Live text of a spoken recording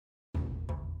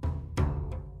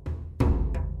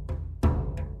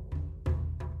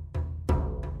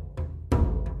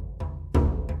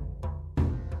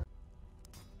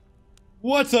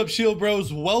What's up,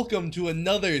 ShieldBros? Welcome to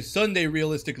another Sunday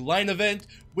realistic line event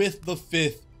with the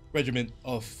 5th Regiment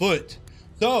of Foot.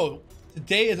 So,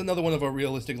 today is another one of our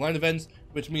realistic line events,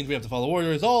 which means we have to follow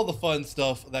orders, all the fun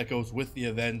stuff that goes with the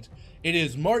event. It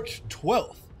is March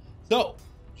 12th. So,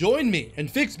 join me and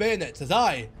fix bayonets as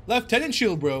I, Lieutenant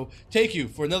ShieldBro, take you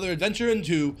for another adventure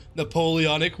into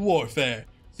Napoleonic Warfare.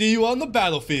 See you on the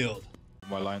battlefield.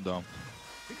 My line down.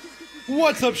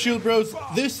 What's up,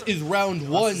 ShieldBros? This is round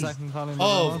one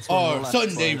of our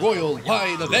Sunday Royal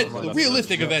Line event, the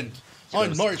realistic event,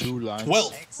 on March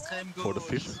 12th. For the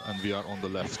 5th, and we are on the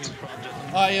left.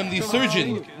 I am the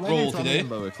surgeon role today.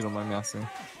 If you don't mind me asking.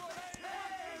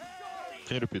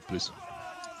 Can you repeat, please?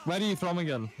 Where are you from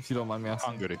again, if you don't mind me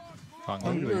asking? Hungary.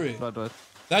 Hungary. Right.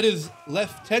 That is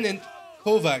Lieutenant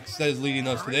Kovacs that is leading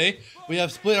us today. We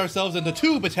have split ourselves into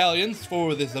 2 battalions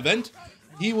for this event.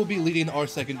 He will be leading our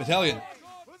 2nd battalion.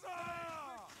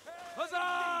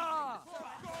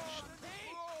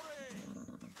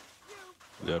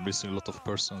 We are missing a lot of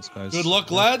persons, guys. Good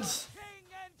luck, lads.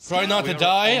 Try not to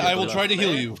die. I will try to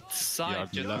heal you. We are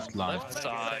the left line. Left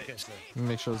side.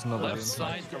 Make sure it's not Left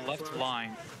side, the left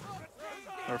line.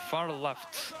 Or far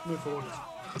left.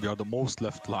 We are the most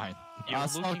left line. You're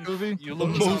Groovy. you The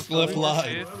look most left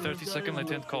line. 32nd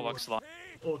Lieutenant Kovacs line.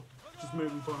 Just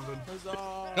move in front of him.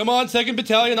 Come on, 2nd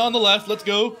battalion on the left. Let's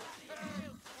go.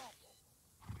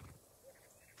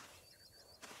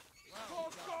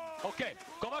 Okay,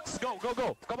 Kovacs, go. Come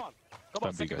on. Come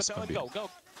on, Can be, guys, can be. go.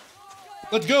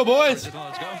 Let's go, boys.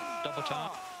 Let's go. Double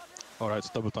tap. Alright,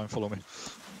 double time, follow me.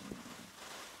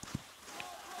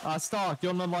 Stark,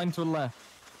 you're on the line to the left.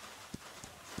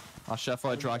 Chef,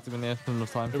 I dragged him in here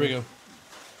enough time. Here we go.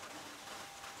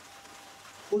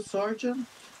 Who's sergeant?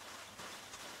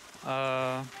 Wait,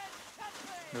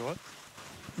 what?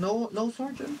 No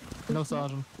sergeant? No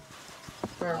sergeant.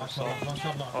 Where?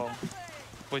 Oh.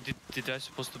 Wait, did I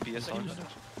supposed to be a sergeant?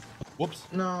 Whoops.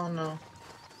 No.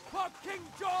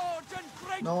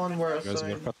 No one wears Guys, we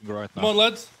are sign. cutting right now. Come on,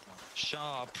 lads.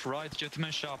 Sharp right,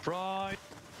 gentlemen, sharp right.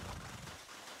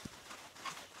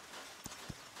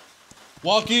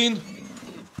 Walking.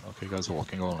 Okay, guys,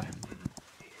 walking only.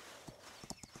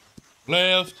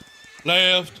 Left,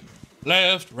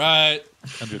 right,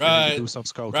 And we Right, need to do some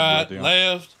scouting. right, already, yeah.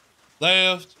 left,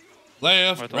 Right,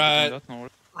 I'll be right. doing that, no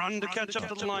worries. Run to catch up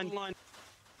to the line. We're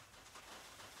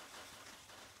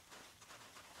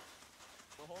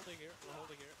holding here.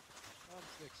 On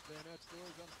 6, bayonets,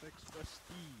 doors on 6, press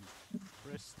T.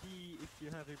 Press T if you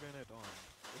have your bayonet on.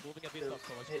 We're moving a bit up,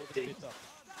 so let's move a bit up.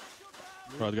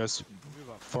 Right, guys, Move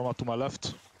up. form up to my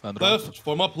left and right. Left,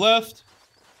 form up left.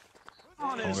 Come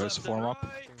on, guys, form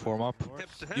up.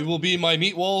 You will be my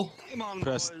meat wall.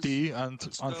 Press T and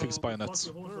unfix bayonets.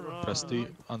 Press T,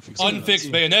 unfix bayonets.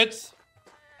 Unfixed bayonets.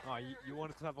 Ah, you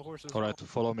wanted to have a horse as Alright,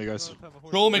 follow me, guys.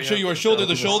 Roll, make sure you are shoulder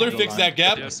to shoulder. Fix that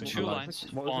gap. There's 2 lines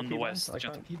on the west,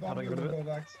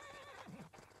 gentlemen.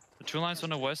 2 lines on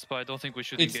the west, but I don't think we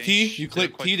should It's engage. T. You They're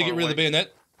click quite T to far get rid of the away.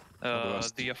 bayonet.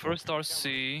 The first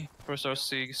RC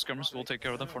skirmers will take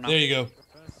care of them for now. There you go.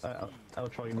 I'll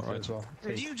try you as well.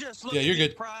 You just look Yeah, you're at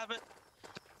good. private.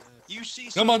 You see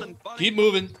Come something on, funny? keep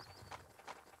moving.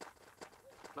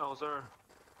 No, sir.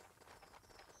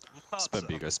 Spam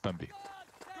B, guys, spam B.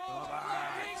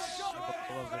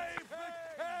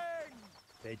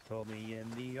 They told me in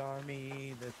the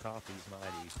army the coffee's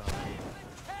mighty fine.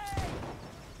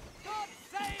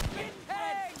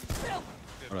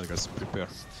 Alright, guys, prepare.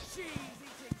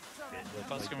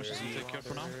 Fast skirmers will take care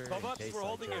for now. Kovacs, we're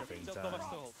holding here. Tell Kovacs to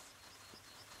hold.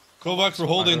 Kovacs, we're I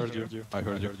holding. heard you. I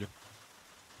heard you.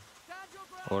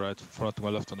 Alright, front to my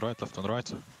left and right.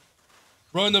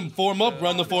 Run the form up,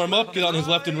 Get on his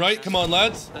left and right. Come on,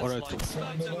 lads. Alright. Left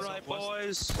and right,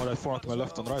 boys. Alright, front to my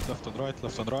left and right.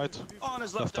 On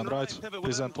his Left and right. pivot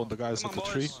Present well. on the guys Come at the on,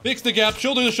 tree. boys. Fix the gap,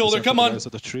 shoulder to shoulder. Present Come on the on. guys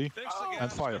at the tree. Fix the gap,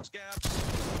 And fire. fix gaps.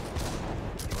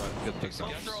 Alright, get back down.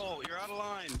 Control, you're out of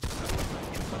line.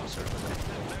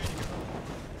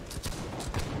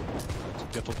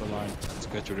 Get on the line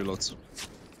and get your reloads.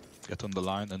 Get on the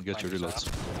line and get your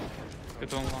reloads.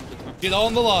 Get on one, gentlemen. Get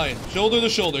on the line, shoulder to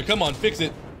shoulder. Come on, fix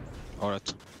it.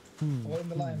 Alright.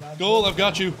 Goal, I've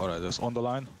got you. Alright, that's on the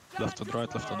line. Left and right.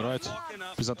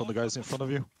 Present on the guys in front of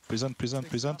you. Present.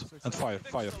 And fire.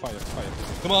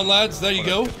 Come on, lads. There you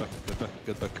go.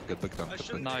 Get back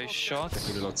down. Nice shots.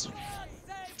 Get your reloads.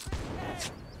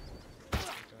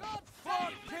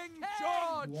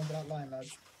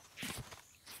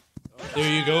 There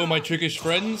you go, my trickish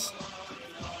friends.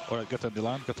 Alright, get on the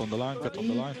line.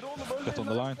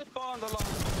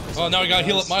 Oh, now I gotta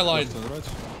heal up my line. Left and right.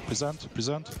 Present.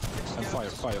 And fire.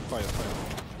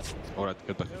 Alright,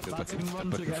 get back, get back, That's run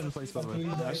get to get in back. place, by the way.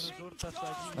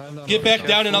 Get back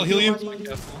down and I'll heal you.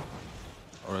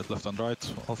 Alright, left and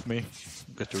right, off me.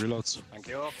 Get your reloads. Thank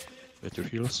you. Get your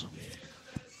heals.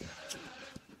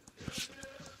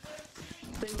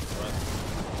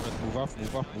 Right, move up,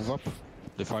 move up, move up.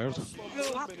 They fired.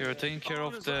 You're taking care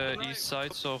of the east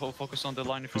side, so focus on the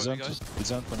line in front of you guys.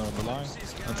 Present when on the line.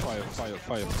 And fire, fire,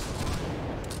 fire.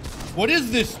 What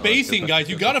is this spacing, guys?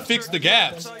 You gotta fix the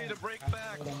gaps.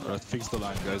 Alright, fix the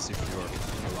line, guys, if you are in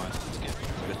the line.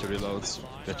 Get your reloads,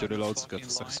 get your reloads, get the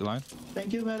sexy line.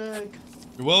 Thank you, medic.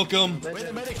 You're welcome.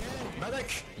 Medic! Medic!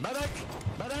 Medic!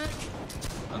 Medic!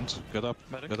 And get up,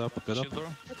 get up, get up.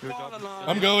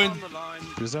 I'm going.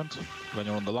 Present when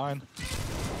you're on the line.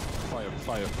 Fire,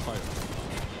 fire, fire.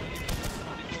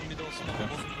 Okay.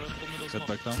 Get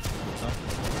back down, get down.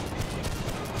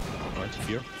 Right,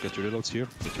 here. Get your reloads here.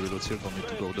 Get your reloads here. Don't need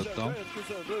to go that down.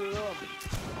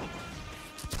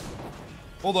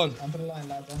 Hold on.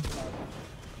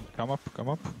 Come up, come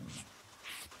up.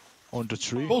 On the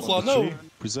tree. Coleslaw, on the no. tree.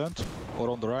 Present. Or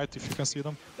on the right if you can see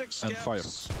them. And fire.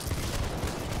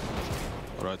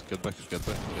 Alright, get back, get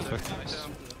back, get back.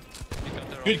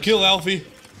 Good kill, Alfie. Get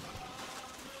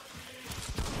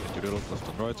your reload left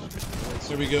and right.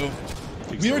 There we go.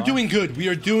 Fix We the are line. doing good. We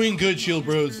are doing good, Shield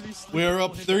Bros. We are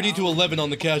up 30 to 11 on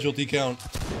the casualty count.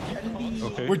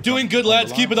 Okay. We're doing good, On the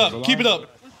lads. line, Keep it on the up. Keep it line.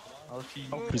 up.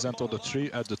 Present on the tree,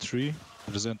 at the tree.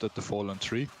 Present at the fallen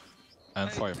tree.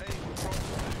 And fire.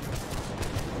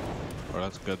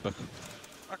 Alright, get back.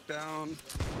 Back down.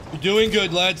 You're doing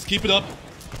good, lads. Keep it up.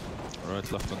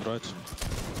 Alright, left and right.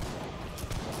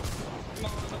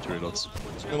 Get your reloads.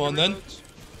 Come on, then.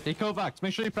 Hey, Kovacs,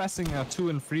 make sure you're pressing 2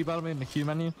 and 3 by the way in the Q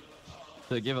menu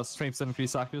to give us 3%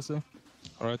 increased accuracy.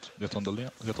 Alright, get on the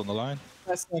line.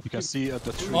 Press You can see at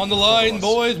the tree. On the line,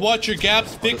 boys. Watch your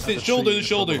gaps. Fix it. Shoulder to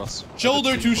shoulder.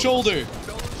 Shoulder to shoulder.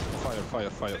 Fire, fire,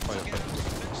 fire, fire,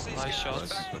 fire. Nice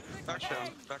shots. Back down.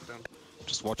 Back down.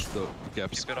 Just watch the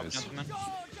gaps, Keep it up, guys. gentlemen.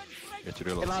 Get your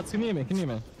Hey reloads. lads, can you hear me? Can you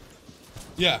hear me?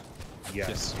 Yeah.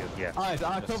 Yes, yeah. Alright,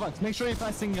 Kovacs, make sure you're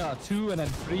pressing 2 and then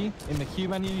 3 in the Q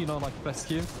menu, you know, like press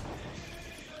Q.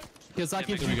 Because that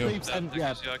gives you There we go. 20%,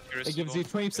 yeah, it gives you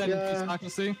 20% increased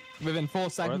accuracy within 4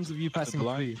 seconds of you pressing the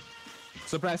line. 3.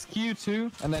 So press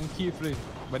Q2 and then Q3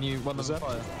 when you want to Present.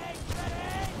 fire.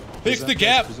 Fix the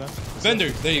gap. Vendor.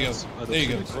 There you go. There you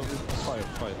go. Fire,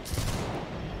 fire.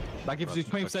 That gives you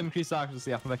 20% increased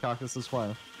accuracy after the carcass is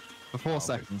fired. For 4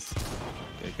 seconds.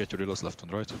 Okay, get your reloads left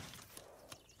and right.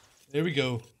 There we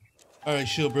go. All right,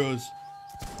 Shield Bros.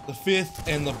 The 5th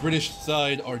and the British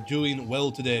side are doing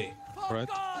well today. Alright,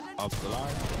 up the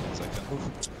line. Second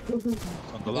move.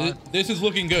 On the line. This is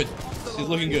looking good. This is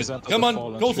looking good. Present Come the on,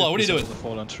 fallen Coleslaw, tree, what are you doing? present The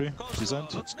fallen tree.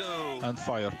 Present. Let's go. And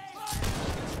fire.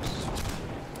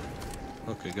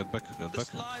 Okay, get back, get back.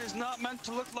 This line is not meant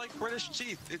to look like British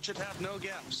teeth. It should have no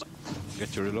gaps.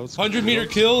 Get your reloads. 100-meter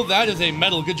kill. That is a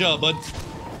medal. Good job, bud.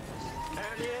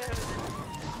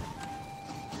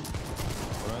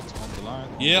 Alright, on the line.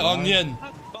 Yeah, on Yen.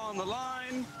 On the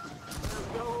line.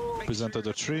 Presented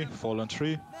a tree, fallen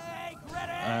tree.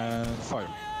 And fire.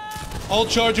 All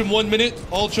charge in 1 minute.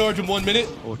 All charge in 1 minute.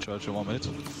 Oh, charge in 1 minute.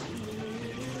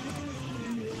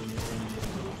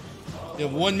 You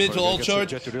have 1 minute till all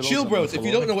charge. Shield Bros, if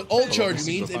you don't know what all charge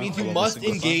means, it means you must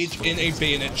engage in a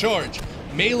bayonet charge.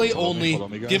 Melee only,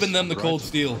 giving them the cold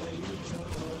steel.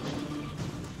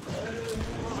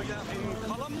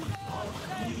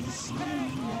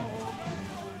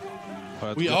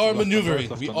 Alright, We get are left and right, maneuvering.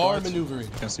 left We and are right. maneuvering.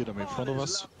 You can see them in front of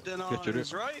us. Get your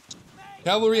Right.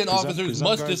 Cavalry and Present, officers present,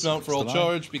 must guys. dismount for all It's the line.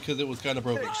 charge because it was kind of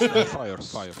broken. Fire,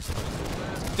 fire.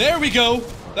 There we go.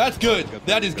 That's good.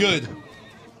 That is good.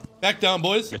 Back down,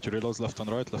 boys. Get your reloads left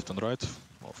and right, left and right.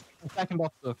 Second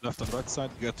officer. Left and right side.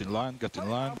 Get in line, get in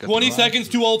line. Get 20 in line. seconds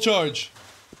to all charge.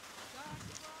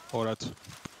 Alright.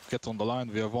 Get on the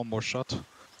line. We have one more shot.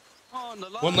 On the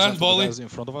line. One last Present the volley. guys in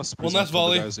front of us. One Present last the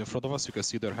volley. guys in front of us. You can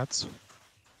see their heads.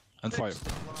 And fire.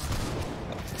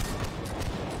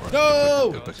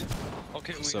 No! Get back.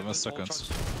 Okay, we 7 all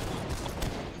seconds.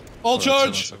 All Alright,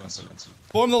 charge. 7 seconds.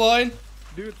 Form the line.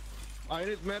 Dude, I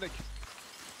need medic.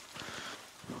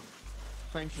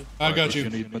 Thank you. I got If you you.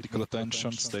 need medical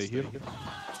attention, stay here.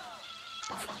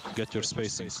 Get your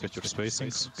spacings, get your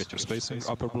spacings, get your spacing.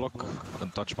 Upper block,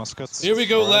 then touch muskets. Here we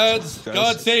go, Alright, lads. guys.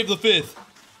 God save the 5th.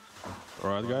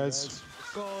 Alright, guys.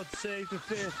 God save the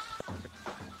 5th.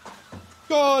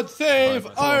 God save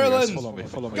Alright, follow me, guys, Ireland. follow me,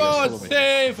 follow me, guys, God follow me.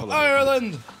 save Follow me.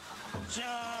 Ireland.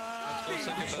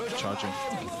 Charging.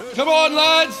 Come on,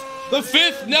 lads. The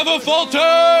 5th never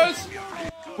falters.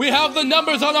 We have the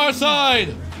numbers on our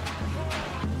side.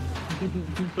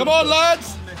 Come on,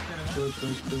 lads.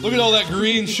 Look at all that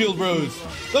green, shield bros.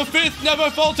 The 5th never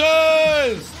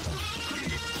falters!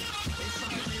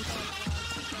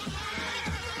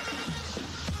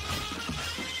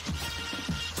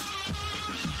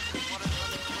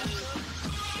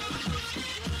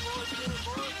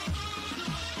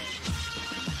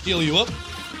 Heal you up.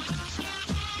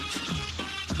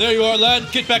 There you are,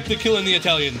 lad. Get back to killing the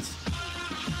Italians.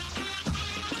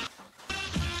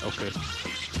 Okay.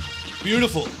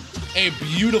 Beautiful. A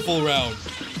beautiful round.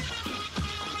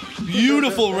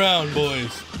 Beautiful round,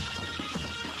 boys.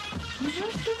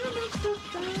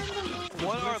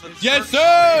 Yes,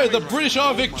 sir! The British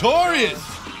are victorious!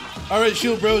 Alright,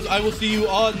 Shield Bros, I will see you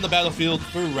on the battlefield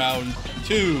for round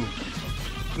 2.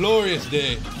 Glorious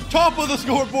day. Top of the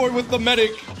scoreboard with the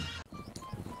medic.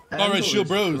 Alright, Shield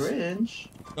Bros.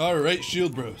 Alright,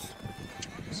 Shield Bros.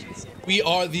 We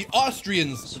are the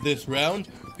Austrians this round.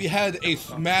 We had a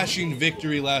smashing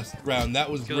victory last round. That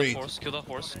was great. Kill that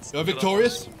horse. We are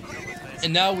victorious.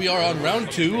 And now we are on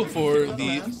round 2 for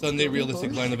the Sunday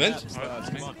Realistic Line event.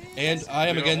 And I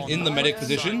am again in the medic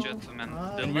position.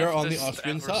 And we are on the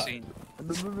Austrian side.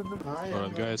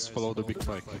 Alright guys, follow the big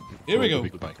bike. Here we go.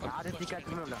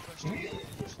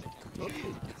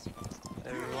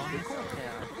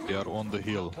 They are on the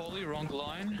hill. Totally wrong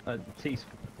line.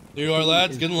 There you are,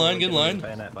 lads. Get in line, get in line.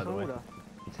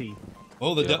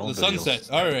 Oh, the sunset.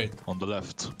 Alright. On the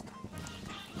left.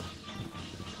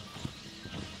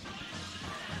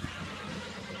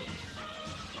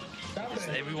 Is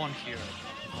everyone here?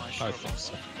 I think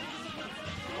so.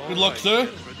 Good luck, sir.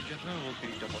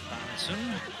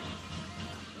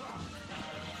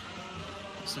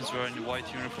 Since we're in the white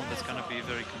uniform, that's gonna be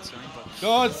very concerning. But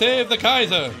God save the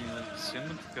Kaiser!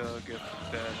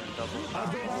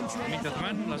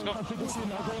 Let's go.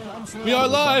 We are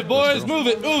live, boys! Move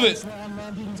it, move it!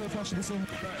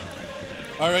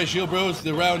 Alright, Shield Bros,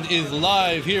 the round is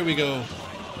live. Here we go.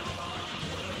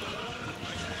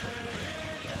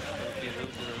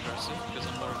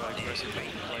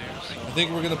 I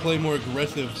think we're gonna play more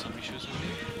aggressive. I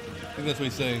think that's what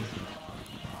he's saying.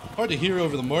 Hard to hear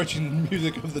over the marching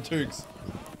music of the Turks.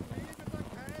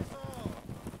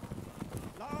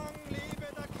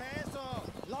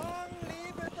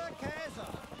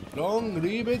 Long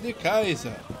liebe der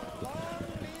Kaiser.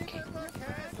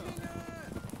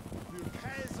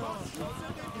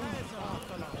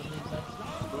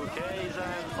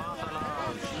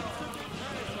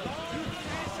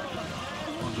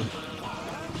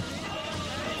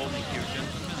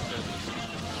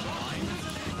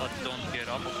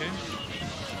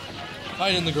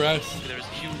 Hide in the grass. There's a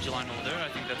huge line over there. I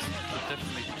think that's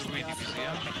definitely too many DPC.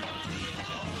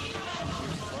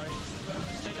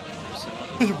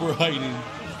 We're hiding.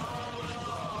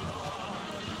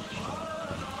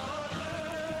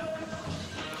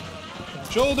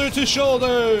 Shoulder to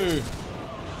shoulder.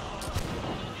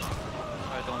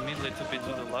 Alright, on me, little bit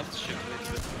to the left, shift a little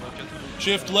bit to the left.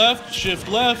 Shift left, shift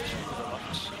left.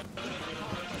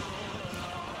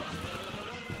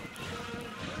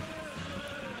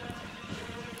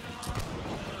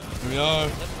 Here we are.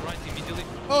 Left, right, immediately.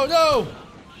 Oh no!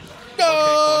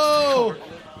 No! Okay,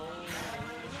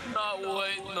 no,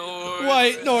 wait, no.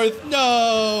 White North,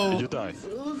 no! Did you die?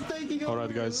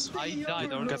 Alright guys. I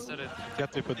died, I already said it.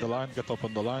 Get up on the line, get up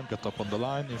on the line, get up on the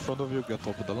line, in front of you, get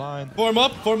up on the line. Form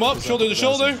up, shoulder to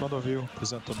shoulder. In front of you,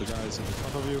 present on the guys in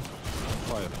front of you,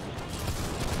 fire.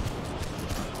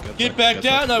 Get back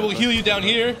down, I will heal you down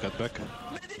here. Get back.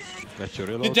 Get your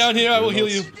reloads. Get down here, I will heal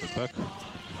you. Get back.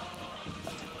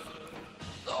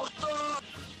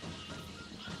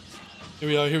 Here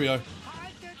we are, here we are.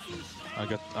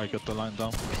 I get the line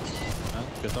down. And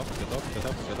get up, get up, get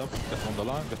up, get up, get on the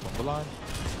line, get on the line.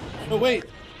 Oh wait.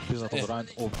 Please not on the line,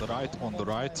 on the right, on the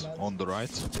right, on the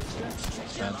right.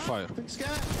 And fire.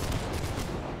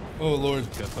 Oh lord.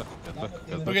 Get back, get back,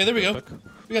 get back. Okay, there we go. Back.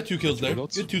 We got 2 kills there.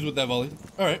 Reloads. Good 2s with that volley.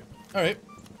 Alright, alright.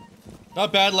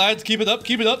 Not bad, lads. Keep it up,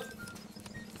 keep it up.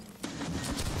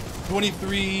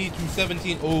 23 to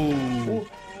 17. Oh.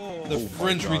 The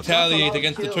French retaliate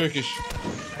against the Turkish.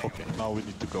 Okay, now we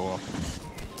need to go up.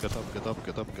 Get up, get up,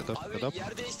 get up, get up, get up.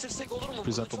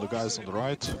 Present on the guys on the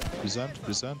right. Present,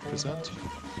 present, present.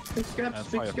 And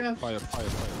fire, fire, fire, fire.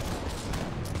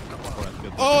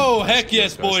 Right, oh, heck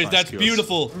yes, boys. Nice That's kills.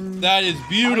 beautiful. That is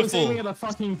beautiful. I was aiming at a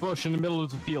fucking bush in the middle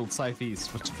of the field,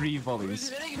 southeast, with 3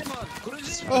 volleys.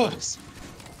 Oh.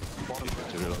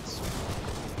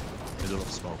 Middle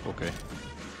of smoke, okay.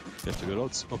 Get your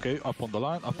reloads. Okay, up on the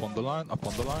line, up on the line, up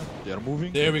on the line. They are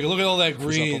moving. There we go. Look at all that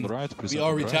green. On the right, we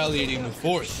are retaliating with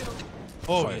force.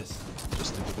 Oh, fire. yes.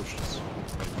 Just in the bushes.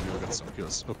 Maybe you'll get some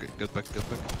kills. Okay, get back, get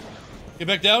back. Get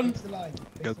back down.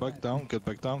 Get back down,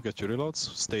 get your reloads.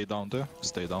 Stay down there,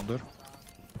 stay down there.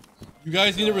 You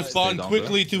guys need to respond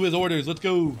quickly to his orders. Let's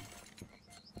go.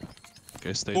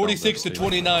 Okay, stay 46 down to there,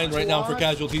 29 right now for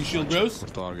casualties, ShieldBros.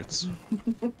 for targets.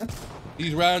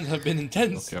 These rounds have been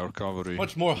intense. Okay, our cavalry.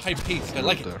 Much more high-paced. I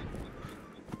like it. there.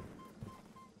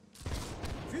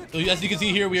 So as you can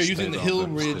see here, we are Stay using the down hill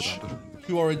there, stay ridge down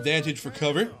to our advantage for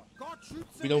cover.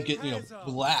 We don't get, you know,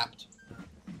 blapped.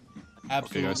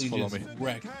 Okay, guys, Absolutely follow just me.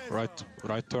 wrecked.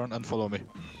 Right turn and follow me.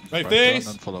 Right Right face.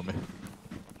 turn and follow me.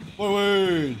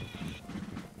 Forward.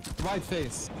 Right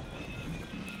face.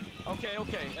 Okay,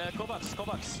 Kovacs,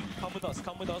 come with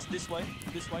us, this way.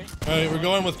 All right, we're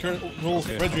going with Colonel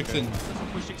Fredrickson.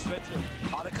 Pushing straight through.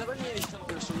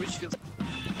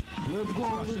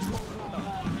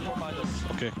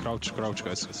 Okay, crouch,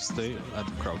 guys. Stay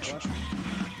and crouch.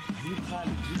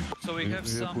 So we have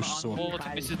some push soon. unfold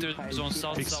visitors on Fix your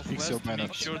southwest. Make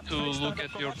bayonets. sure to look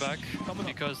at your back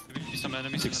because there will be some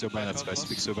enemies. Fix in your the back bayonets, of guys. us.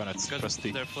 Fix your bayonets. Because Press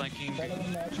T. they're flanking.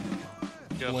 Flanking?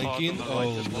 On the right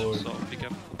Oh, as well, Lord. so be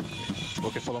careful.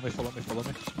 Okay, follow me.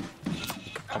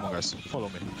 Come on, guys. Follow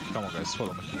me.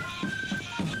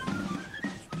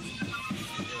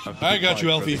 I got you,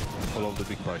 Elfie. Follow the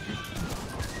big bike.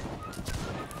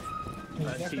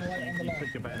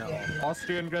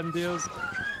 Austrian Grenadiers.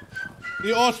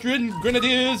 The Austrian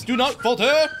Grenadiers do not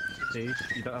falter. You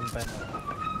don't have a banner.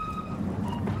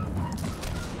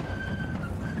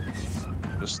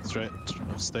 Just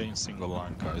stay in single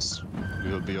line, guys.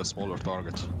 We will be a smaller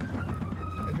target.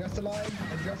 Adjust the line.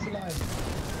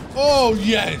 Oh,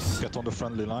 yes. Get on the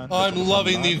friendly line. I'm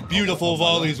loving these beautiful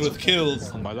volleys with kills.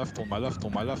 On my left. Present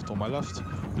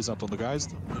on the guys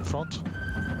in front.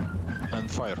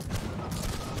 And fire.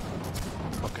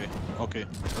 Okay.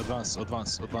 Advance.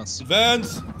 Advance.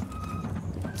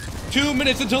 2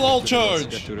 minutes until all charge.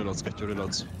 Get your reloads.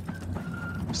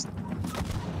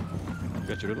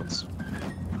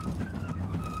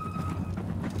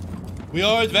 We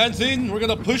are advancing. We're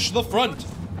gonna push the front.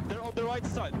 They're on the right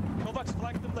side. Kovacs,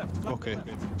 flank them left. Okay.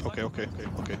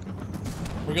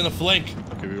 We're gonna flank.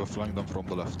 Okay, we will flank them from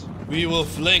the left. We will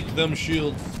flank them,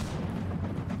 shields.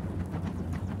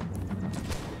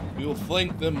 We will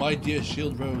flank them, my dear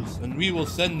ShieldBros, and we will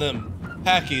send them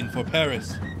packing for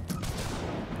Paris.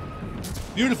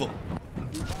 Beautiful.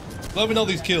 Loving all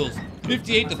these kills.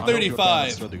 58 to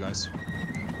 35. Ready, guys.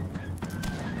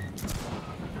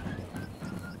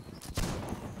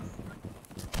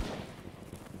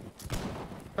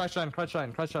 Crash line,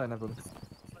 everyone.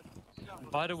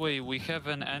 By the way, we have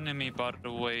an enemy, by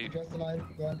the way. Adjust the line.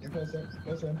 Go on, get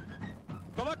closer.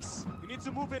 Kovacs, we need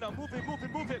to move in now. Move in.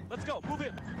 Let's go, move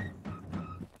in.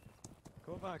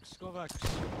 Kovacs.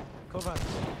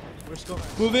 Where's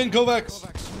Kovacs? Move in, Kovacs.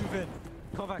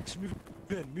 Kovacs, move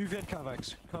in,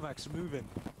 Kovacs, move in.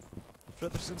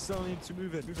 Fredrickson's telling you to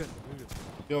move in.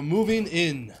 You're moving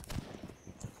in.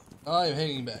 I'm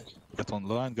hanging back. Get on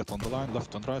the line.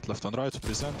 Left and right.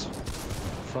 Present.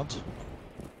 Front.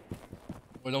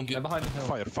 Or don't get behind the hill.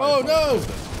 Fire. Oh no!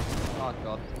 Oh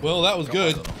god. Well, that was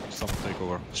good. Someone take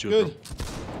over. Good.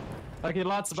 Okay,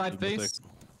 lads, right Shield face.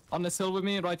 On this hill with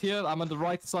me, right here. I'm on the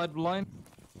right side of the line.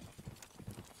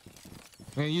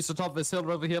 I'm gonna use the top of this hill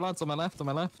over here, lads. On my left.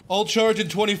 All charge in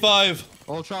 25.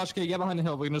 All charge. Okay, get behind the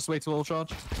hill. We're gonna just wait till all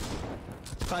charge.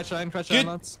 Crash line,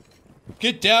 lads.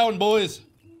 Get down, boys.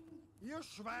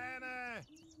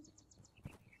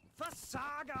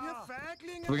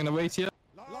 We're gonna wait here.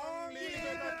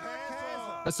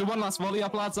 Let's do one last volley.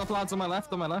 Up, lads, on my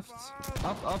left.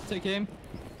 Up, take aim.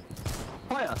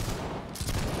 Fire.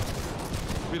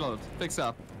 Reload. Fix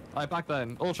up. Alright, back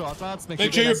then. All charge, lads.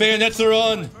 Make sure your bayonets are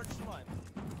on.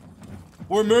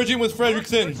 We're merging with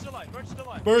Fredrickson.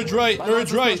 Merge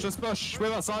right. Just push. Wait,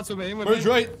 lads, with me. Merge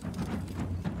right.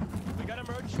 We gotta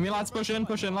merge. Come here, lads, push in,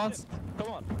 lads.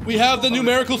 Come on. We have the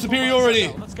numerical superiority.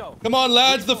 Let's go. Come on,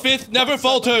 lads. The 5th never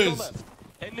falters.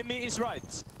 Enemy is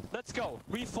right. Let's go.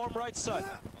 Reform right side.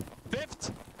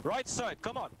 5th, right side.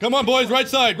 Come on. Come on, boys. Right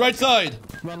side.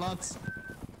 Come on, lads.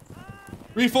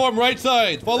 Reform right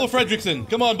side. Follow Fredrickson.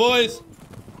 Come on, boys.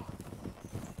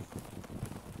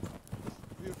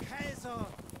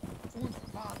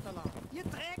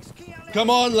 Come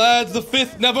on, lads. The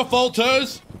 5th never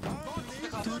falters.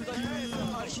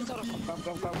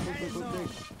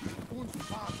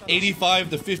 85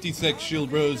 to 56,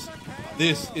 ShieldBros.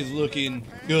 This is looking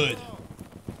good.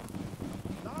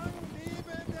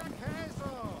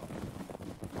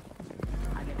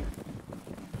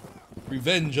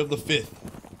 Revenge of the 5th.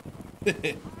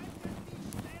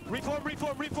 Reform.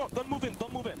 Don't move in.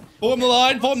 Form the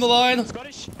line.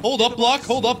 Scottish. Hold up block.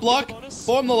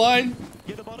 Form the line.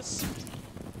 Get a bonus.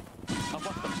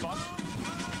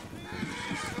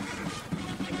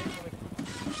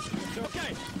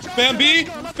 Spam B!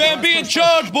 Spam B in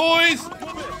charge, boys!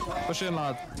 Push in,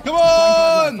 lad. Come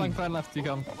on! Flank right left, you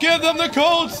come. Give them the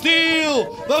cold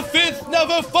steel! The 5th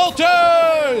never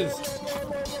falters!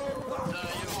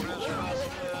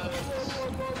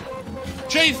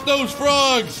 Chase those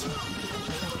frogs!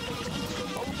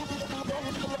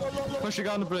 Push your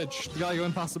guy on the bridge. The guy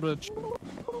going past the bridge.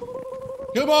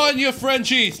 Come on, you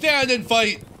Frenchie! Stand and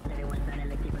fight!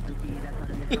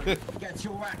 Get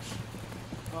your whack.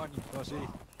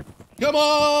 Come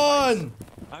on!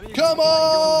 Come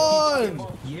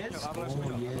on! Yes.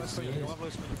 Oh, yes,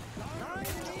 yes.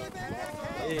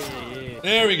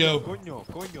 There we go.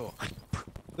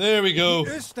 There we go.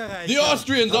 The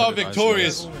Austrians are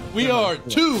victorious. We are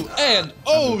 2-0,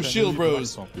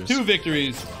 ShieldBros. 2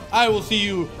 victories. I will see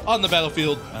you on the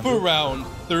battlefield for round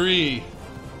 3.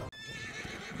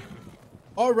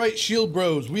 Alright,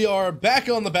 ShieldBros, we are back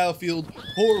on the battlefield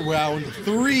for round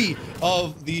 3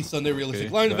 of the Sunday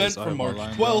Realistic Line event from March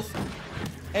 12th.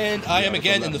 And I am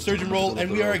again in the surgeon role,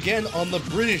 and we are again on the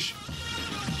British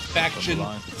faction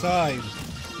side.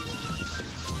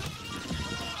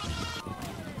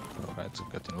 Alright,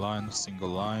 get in line, single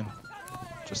line.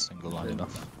 Just single line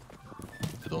enough.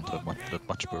 You don't have that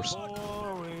much burst.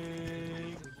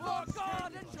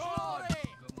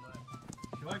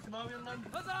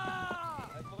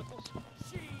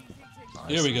 Nice,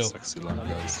 here we go. Sexy line,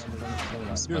 guys.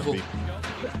 Beautiful.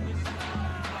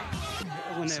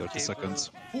 30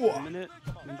 seconds.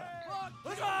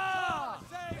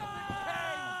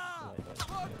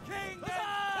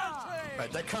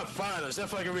 Right, they can't find us. They're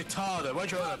fucking retarded.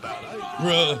 What are you on about?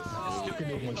 Bruh.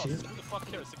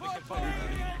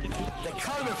 They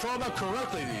can't even form up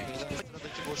correctly.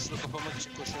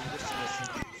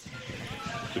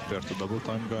 Prepare to double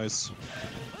time, guys.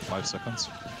 5 seconds.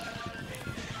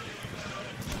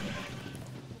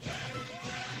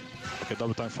 Okay,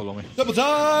 double time, follow me. Double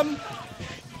time!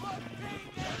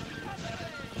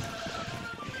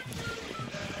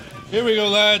 Here we go,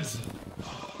 lads.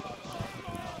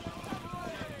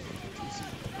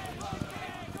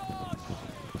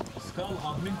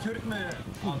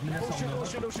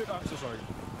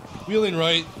 Wheeling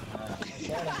right.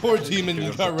 Poor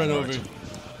demon got run over.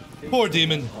 Poor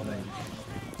demon.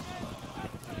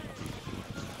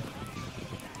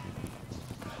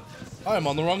 I am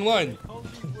on the wrong line.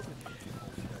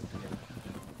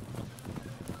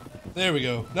 There we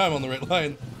go. Now I'm on the right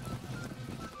line.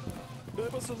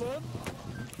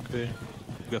 Okay,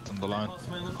 get on the line.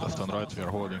 Left and right, we are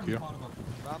holding here.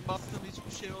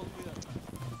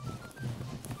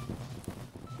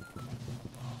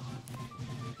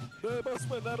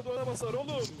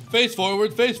 Face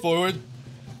forward, face forward.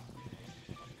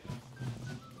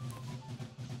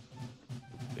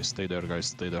 Okay, stay there, guys,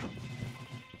 stay there.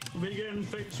 Begin,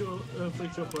 fix your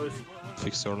place.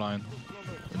 Fix your line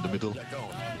in the middle.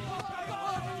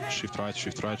 Shift right,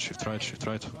 shift right, shift right, shift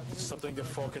right. Something the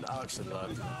fucking accent, lad.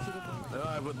 No,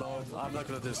 I would know. I'm not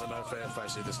gonna do this in my fair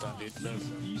fancy this time, dude. No.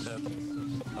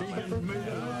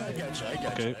 I get you, I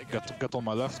get you. Okay, get on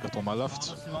my left, get on my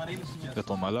left. Get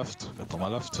on my left, get on my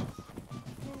left.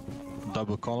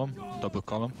 Double column, double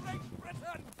column.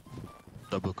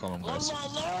 Double column, guys.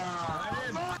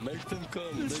 Make them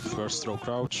come. First row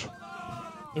crouch.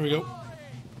 There we go.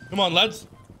 Come on, lads.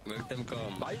 Make them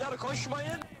come. I gotta push my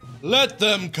in. Let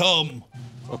them come.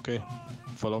 Okay,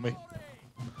 follow me.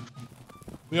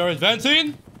 We are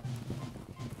advancing.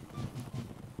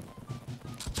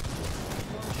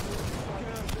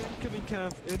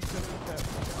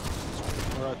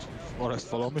 Alright,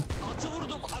 follow me.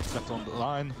 Get on the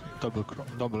line,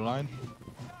 double line.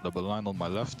 Double line on my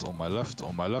left, on my left,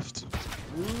 on my left.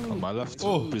 On my left,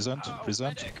 present,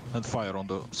 and fire on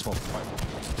the smoke. Fire.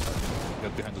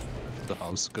 Get behind the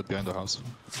house, get behind the house.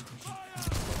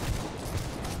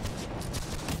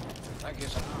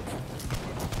 That's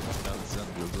what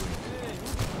we're doing.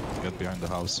 Get behind the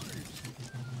house.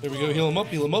 There we go, heal him up,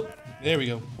 heal him up. There we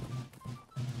go.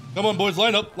 Come on, boys,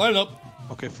 line up, line up.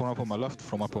 Okay, form up on my left,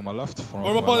 form up on my left.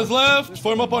 Form up on his left,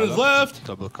 form up on his left.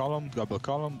 Double column, double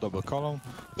column, double column.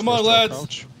 Come on, lads.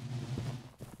 Crouch.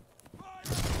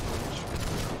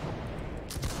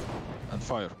 And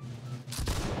fire.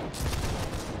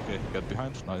 Okay, get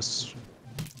behind, nice.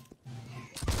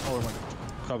 Oh my god,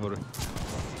 cover.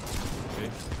 Okay.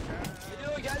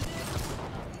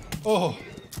 Oh.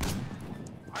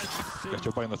 Get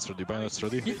your bayonets ready, bayonets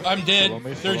ready. I'm dead. Follow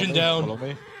me, Surgeon down. Follow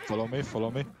me, follow me,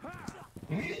 follow me.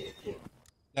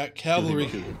 That cavalry.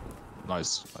 Kill him.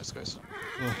 Nice, nice guys.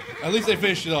 Oh. At least they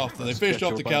finished it off, though. They finished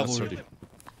off the cavalry.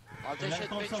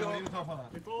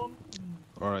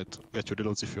 Alright, get your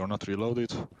reloads if you're not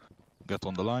reloaded. Get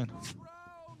on the line.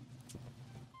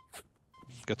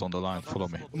 Get on the line, follow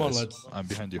me. Come on, Guys, lads. I'm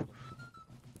behind you.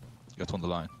 Get on the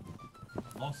line.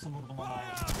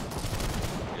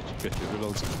 Get your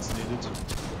reloads if it's needed.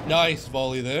 Nice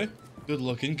volley there. Good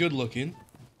looking, good looking.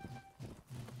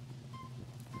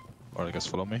 Alright, guys,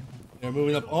 follow me. They're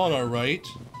moving up on our right.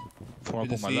 Form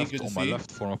up on my left, on my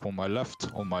left, form up on my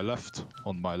left, on my left,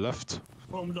 on my left.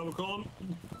 Form double column.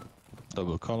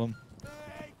 Double column.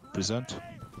 Present.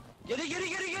 Get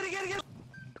it!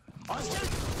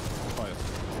 Fire.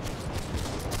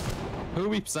 Who are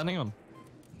we presenting on?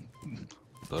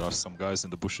 There are some guys in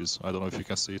the bushes. I don't know if you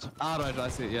can see it. Ah, right, I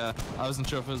see it, yeah. I wasn't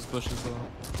sure if it was bushes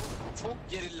or...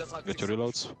 Get your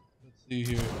reloads. Let's see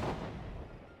here.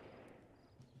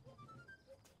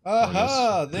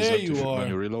 Aha, there Present you When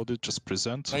you are. reload it, just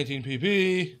present. 19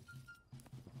 PP.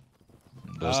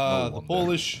 There's no The one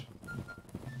Polish.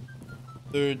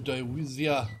 Third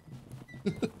Divizia.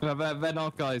 They're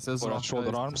not guys, there's there. not Alright,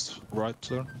 shoulder guys. arms. Right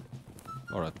there.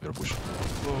 Alright, we're pushing.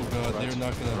 Oh god, Right. they're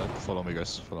not gonna Alright, follow me,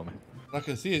 guys. Follow me. not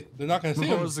gonna see it. They're not gonna see What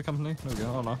him. was the company? There we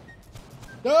go, oh no.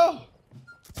 No!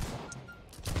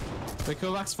 They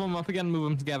Kovacs form up again, move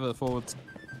them together forwards.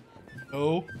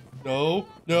 No. No.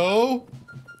 No.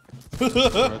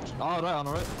 Alright. Oh, right, on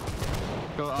the right.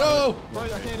 Go, No!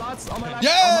 Right, okay, lads, on my left.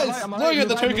 Yes! on my Look right, at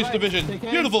the on my right, Turkish right. division. Take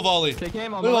aim. Beautiful volley. Take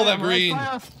aim on Look at my all right, that on my right, green.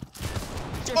 fire.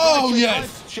 Shift Oh, right, shift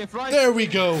yes. right, shift right. There we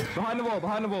go. Behind the wall,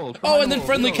 behind the wall. Oh, behind and the then wall,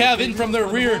 friendly reload. cav in from their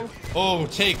Behind the rear. wall. Oh,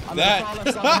 take I'm on the far left side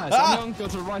of the house. that. I'm go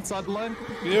to the right side of the line.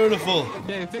 Beautiful.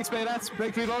 Okay, fix bayonets,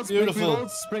 break reloads, Beautiful.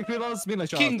 break reloads, bayonet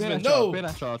charge, Kingsman, bayonet no. charge,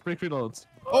 bayonet charge, break reloads.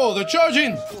 Oh, they're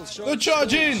charging. They're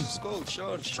charging.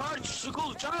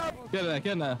 Get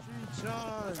in there.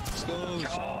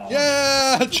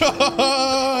 Yeah,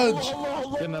 charge.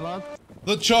 Get in there, lad.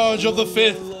 The charge of the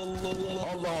 5th.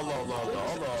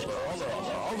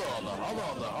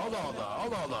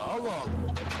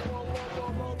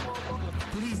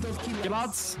 Okay,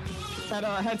 lads.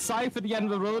 Head south at the end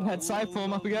of the road, head south,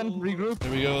 form up again, regroup.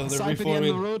 There we go. They're South at the end of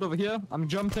the reforming. road over here. I'm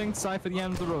jumping, south at the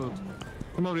end of the road.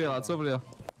 Come over here, lads, over here.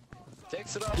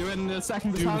 You're in the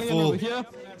 2nd battalion Beautiful. over here.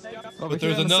 But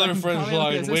there's another French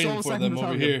line waiting for them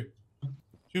over here.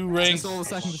 2 ranks, It's all the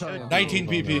 2nd battalion. 19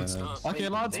 PP. Okay,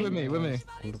 lads, with me, with me.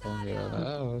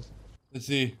 Let's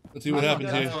see what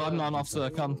happens here. I'm not an officer, I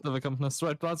can't live a compass.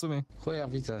 Right, lads, with me.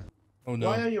 Oh Why no.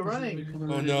 are you running?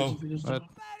 Oh no. Right.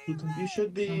 You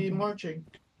should be marching.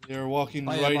 They're walking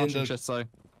Oh, yeah, right marching into. shit, sorry.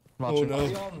 Oh Marching.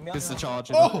 no. This is the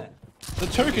charge. Oh! The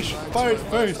Turkish fired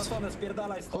first.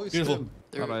 Beautiful.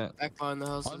 Alright.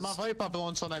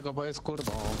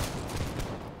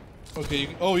 Okay.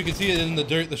 You can see it in the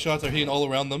dirt. The shots are hitting all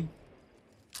around them.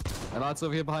 Hey, lads,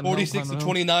 over here behind 46 to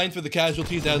 29 for the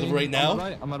casualties as of right now.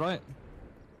 Am I right?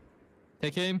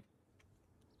 Take aim.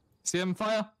 See him,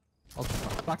 fire.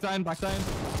 Back down, back down.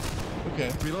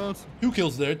 Okay. Reload. 2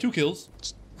 kills there. 2 kills.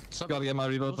 Gotta get my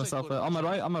reload myself there. On my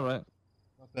right, on my right.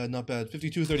 Not bad. Not bad.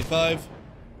 52-35.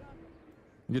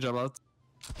 Good job, lads.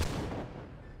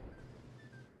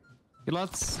 Good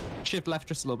lads. Shift left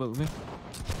just a little bit with me.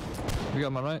 We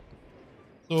got my right.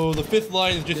 So the 5th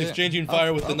line is just Yeah. exchanging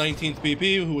fire with the 19th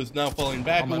PP, who is now falling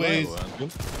back On my a ways.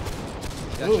 right.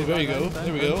 Oh, there you go.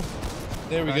 There we go.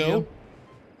 There we Back go. in.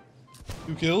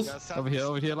 2 kills. Over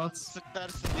here, lads.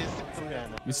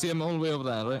 You see him all the way over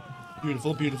there, right?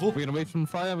 Beautiful, beautiful. We're gonna wait for the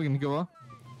fire, we're gonna go up.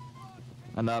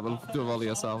 And we'll do a volley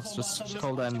ourselves. Just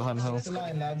hold down behind the hill.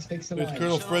 There's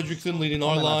Colonel Fredrickson leading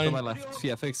our On my line. left.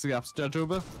 Yeah, fix the gaps. Judge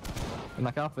over. In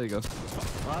that gap, there you go.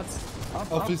 Lads.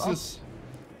 Up, Officers.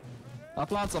 Up,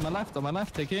 lads, on my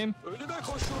left, take aim. You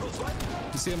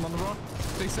see him on the rock?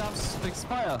 Fix gaps, fix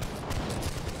fire.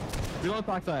 Reload,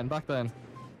 back down.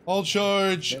 All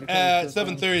charge at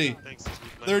 7:30.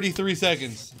 33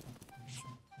 seconds.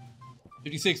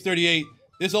 56-38.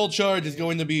 This all charge is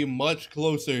going to be much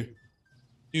closer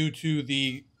due to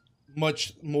the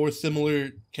much more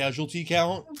similar casualty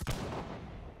count.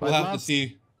 We'll have to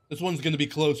see. This one's going to be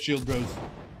close, ShieldBros.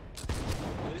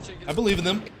 I believe in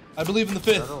them. I believe in the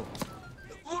 5th.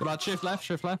 Right, shift left.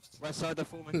 West side, they're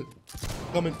forming.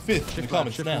 Coming 5th in the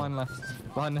comments shift now. line left.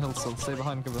 Behind the hill still, stay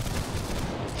behind cover.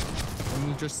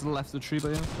 And just to the left of the tree by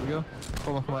here, there we go.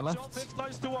 Form up on my left. 5th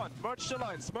lines to 1, merge the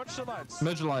lines.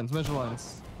 Measure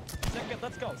lines. Second,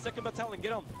 let's go. 2nd battalion,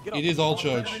 get on. It is all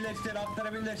charge.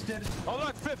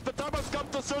 Alright, 5th, the time has come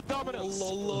to assert dominance.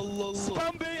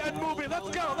 Spamby and Movie, let's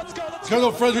go.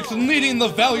 Colonel Fredrickson leading the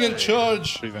valiant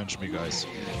charge. Revenge me, guys.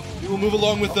 We will move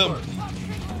along with them.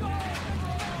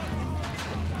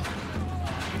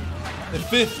 The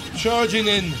 5th charging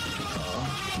in.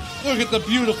 Look at the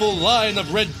beautiful line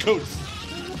of red coats.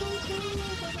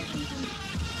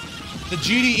 The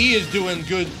GDE is doing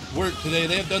good work today.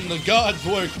 They have done the God's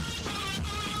work.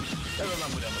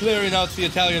 clearing out the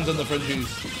Italians and the Frenchies.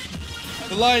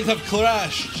 The lines have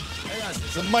crashed.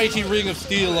 The mighty ring of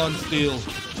steel on steel.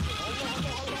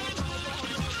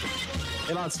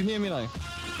 Hey lads, can you hear me now?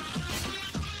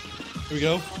 Here we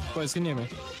go. Boys, can you hear me?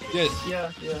 Yes.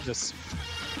 Yeah. Yes.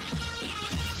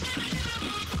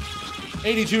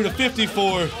 82 to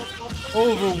 54.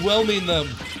 Overwhelming them.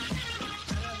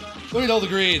 Look at all the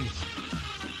green.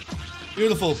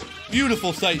 Beautiful.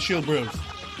 Beautiful sight, ShieldBros.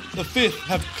 The 5th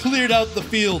have cleared out the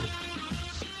field.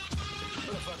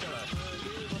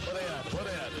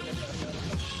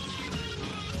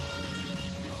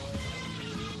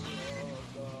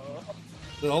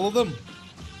 Is that all of them?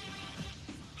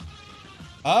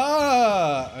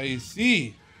 Ah, I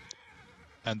see.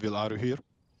 And Will, are you here?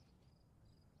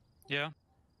 Yeah.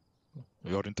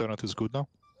 Your internet is good now?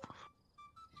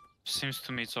 Seems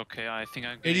to me it's okay. I think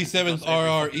I 87th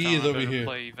RRE is over here.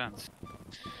 Play events.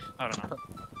 I don't know.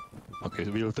 Okay,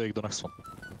 we'll take the next one.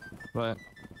 Right.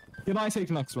 Can I take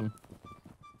the next one?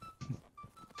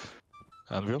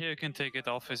 And Will? Yeah, you can take it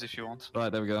office if you want.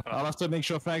 Right, there we go. I'll have to make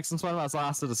sure Ferguson's one that's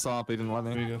last at the start, but he didn't let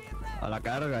me. There you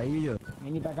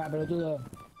go.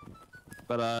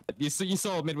 But you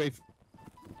saw midway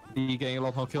you getting a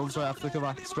lot more kills right after the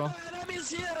comeback strong.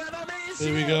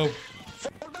 There we go.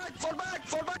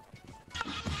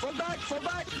 Fall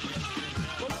back!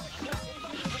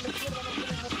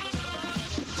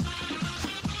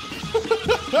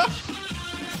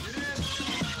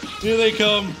 Here they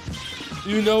come.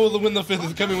 You know when the 5th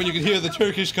is coming when you can hear the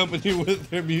Turkish company with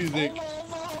their music.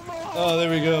 Oh, there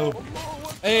we go.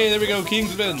 Hey, there we go,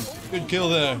 Kingsman. Good kill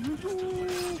there.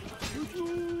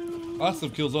 Lots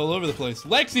of kills all over the place.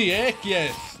 Lexi, heck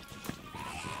yes.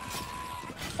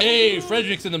 Hey,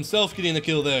 Fredrickson himself getting a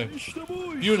kill there.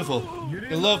 Beautiful.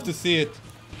 You love to see it.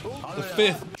 The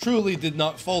 5th truly did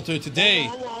not falter today.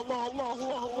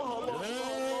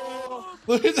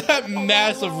 Look at that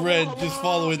mass of red just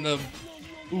following them.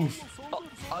 Oof.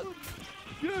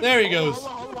 There he goes.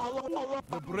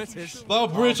 The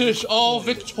British all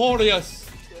victorious.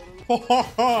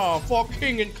 For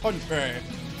king and country.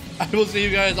 I will see you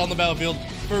guys on the battlefield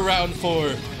for round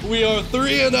 4. We are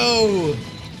 3-0.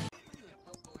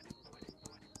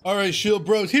 Alright,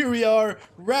 ShieldBros, here we are,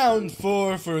 round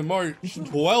 4 for March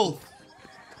 12th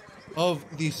of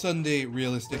the Sunday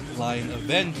Realistic Line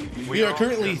event. We are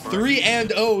currently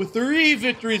 3-0, 3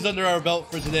 victories under our belt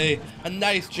for today. A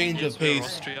nice change of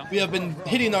pace. We have been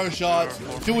hitting our shots,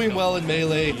 doing well in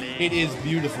melee. It is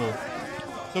beautiful.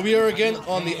 So we are again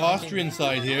on the Austrian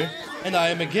side here, and I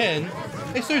am again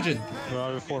a surgeon. Where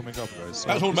are you forming up, guys?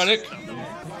 Battle medic.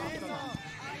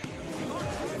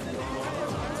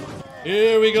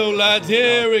 Here we go, lads.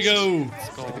 Here we go.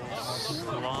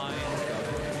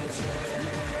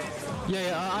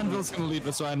 Yeah, Anvil's gonna lead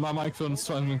this round. My microphone's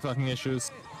having fucking issues.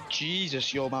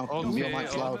 Jesus, your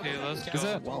mic's loud. Okay, let's go. Is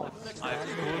it? I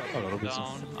put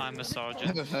down. I'm a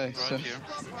sergeant. Right here.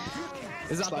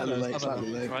 Is that better?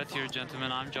 Right here,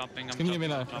 gentlemen. I'm jumping. Can you hear me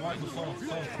now?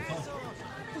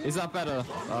 Is that better?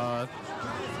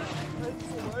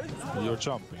 You're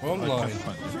jumping. Online.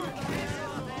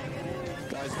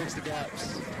 Guys, fix the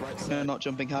gaps. Right, not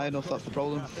jumping high enough, that's the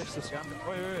problem. Fix the scan.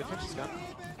 Wait, fix the scan.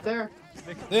 There.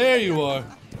 There you are.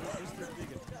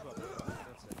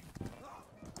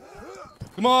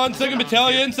 Come on, 2nd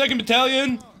Battalion, 2nd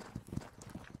Battalion.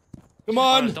 Come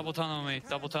on. Right, double time on me.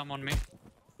 Double time on me.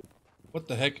 What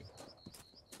the heck?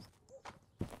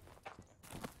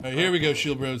 Alright, here we go,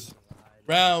 ShieldBros.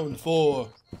 Round 4.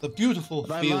 The beautiful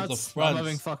fields of France. I'm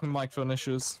having fucking microphone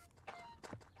issues.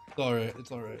 It's alright,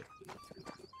 it's alright.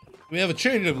 We have a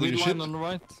change of Lead leadership. line on the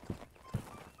right.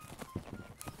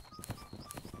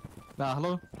 Nah,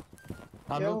 hello?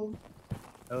 Hello?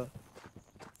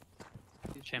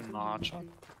 March.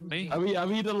 Me? Are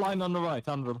we the line on the right,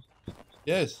 Anvil?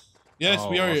 Yes. Yes,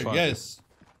 we are here. Yes.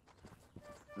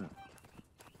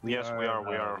 Yes, we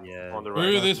are yeah. on the right.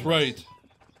 We're this right.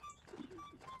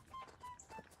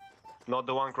 Not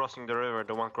the one crossing the river,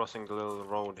 the one crossing the little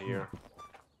road here.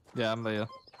 Yeah, I'm there.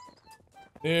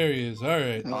 There he is.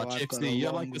 Alright. Oh, Gypsy,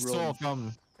 you're like a sore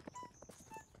thumb.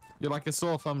 You're like a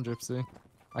sore thumb, Gypsy.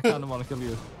 I kinda wanna kill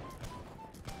you.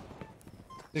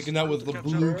 Taking out with the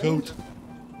blue coat.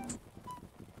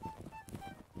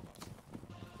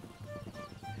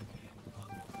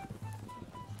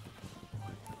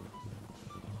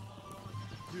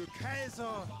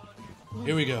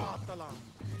 Here we go.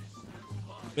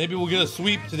 Maybe we'll get a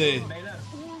sweep today.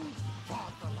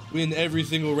 Win every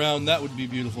single round. That would be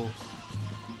beautiful.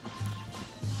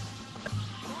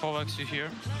 Kovacs, you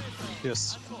here?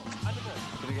 Yes.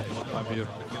 I'm here.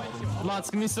 Lads,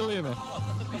 can you still hear me?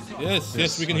 Yes,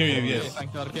 yes, we can hear you, yes.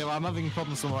 Thank God. Okay, well, I'm having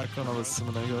problems with my microphone. I was a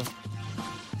minute ago.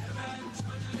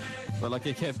 But like,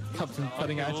 it kept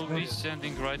cutting out. We'll be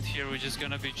standing right here. We're just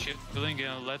gonna be chilling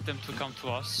and let them to come to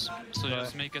us. So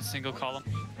just make a single column,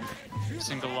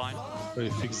 single line. Hey,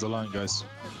 fix the line, guys.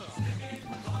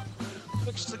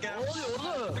 Fix the gaps.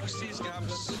 Fix these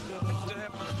gaps.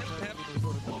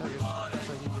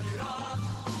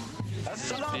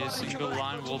 Just be a single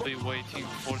line. We'll be waiting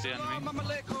for the enemy.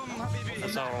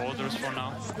 That's our orders for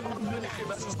now.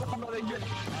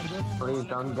 Please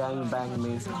don't gang bang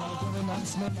me.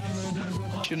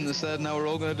 Shouldn't have said. Now we're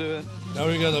all gonna do it. Now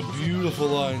we got a beautiful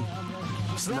line.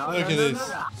 Look at this.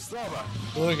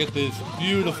 Look at this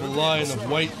beautiful line of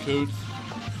white coats.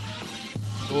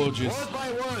 Gorgeous. Word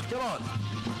by word, come on.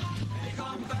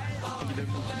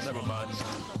 Never mind.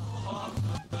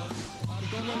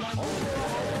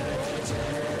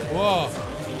 Whoa.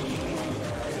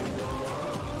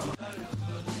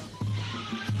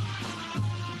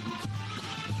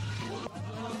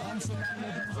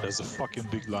 There's a fucking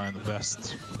big line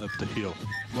west up the hill.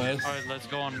 West. Alright, let's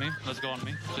go on me. Let's go on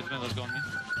me. Gentlemen, let's go on me.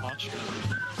 March.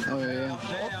 Oh yeah.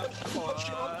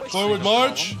 Forward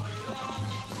march.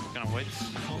 Gonna wait.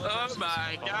 Oh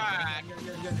my god.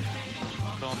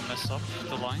 Don't mess up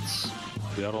the lines.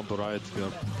 We are on the right, we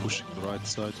are pushing the right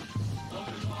side.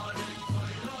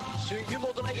 Süngü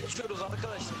moduna geçiyoruz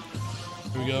arkadaşlar.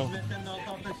 Here we go.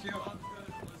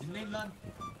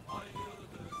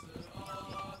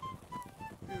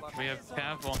 We have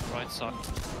Cav on the right side.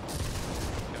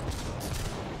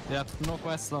 Yeah,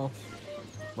 northwest now.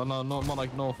 Well, no, more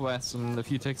like northwest and a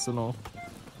few ticks to north.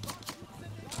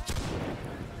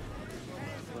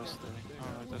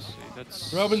 Alright, let's see.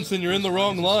 That's Robinson, you're in the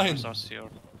wrong line.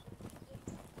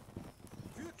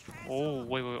 Oh,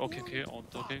 wait, okay, okay,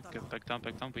 get back down.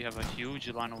 We have a huge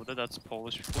line over there, that's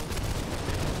Polish people.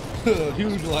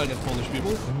 Huge line of Polish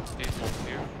people. Okay, hold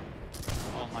here.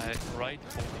 On my right,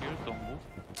 hold here, don't move.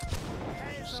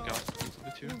 Scout a little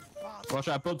bit here. Watch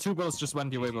out, 2 bullets just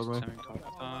went your way, by the way.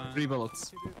 3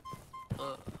 bullets.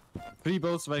 3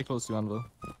 bullets very close to you, Anvil.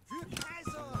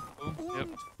 Yep.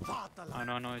 I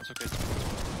know, it's okay.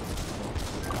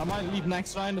 I might leave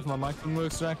next round if my microphone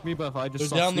works correctly, but if I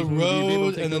just They're down the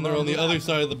road, and then they're on the other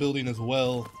side of the building as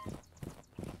well.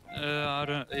 I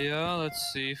don't. Yeah,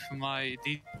 let's see if my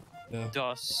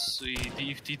DDoS,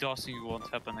 if DDoSing won't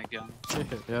happen again.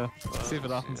 Yeah, see if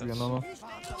it happens again or not.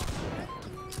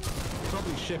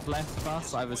 Probably shift left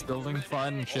past out of this building,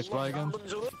 fine, and shift right again.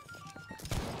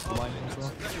 You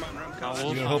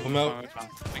gonna help him out?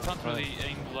 We can't really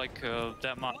aim like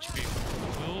that much.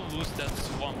 We'll lose that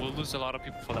one. We'll lose a lot of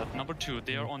people for that. Number 2,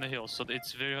 they are on the hill, so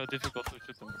it's very difficult to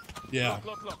shoot them. Yeah.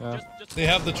 They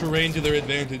have the terrain to their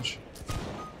advantage.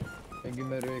 Thank you,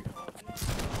 Medic.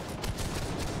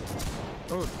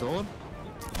 Oh, Dawn?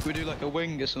 We do like a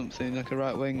wing or something, like a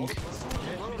right wing.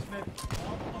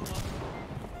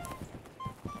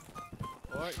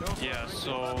 Yeah,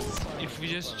 so if we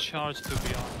just charge, to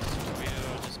be honest, we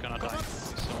are just gonna die.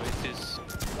 So it is.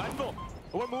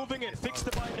 We're moving in. Fix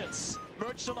the bayonets.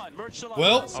 Merge the line.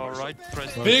 Well, alright,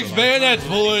 big bayonets,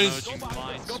 boys. Go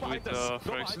behind us.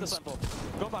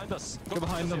 Go behind us. Go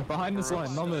behind them. Behind this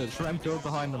line. No merge. Remco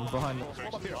behind them.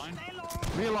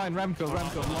 Realign Remco.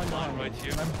 Line behind right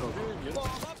here. Remco.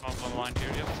 One line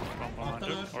here, yeah.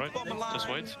 Alright, just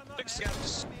wait.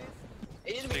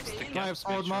 Fix the gaps.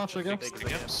 Forward march, I guess. Fix the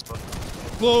gaps.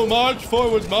 Slow march,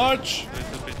 forward march. A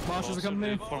little bit March as a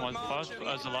company. Forward march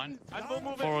as a line.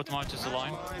 Forward march as a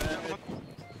line.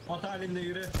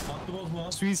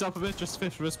 Squeeze up a bit, just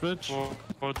fish wrist bridge.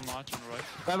 Forward march on right.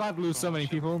 I might lose so many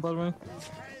people, by the way.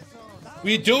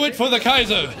 We do it for the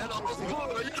Kaiser. We're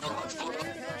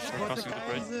crossing the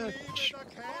bridge.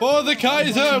 For the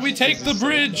Kaiser, we take the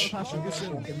bridge.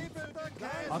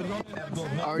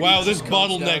 Wow, this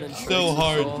bottleneck so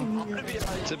hard.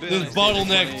 This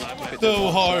bottleneck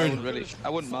so hard. Really, I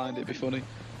wouldn't mind. It'd be funny.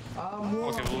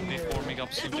 Okay, we'll be forming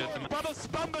up soon, gentlemen.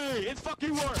 It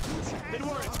fucking worked. It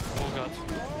worked. Oh god.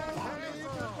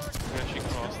 We actually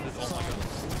crossed it. Oh my god.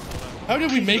 How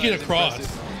did we make it across?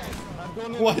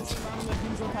 What?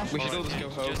 We should all just go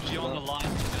home. Just be on the line.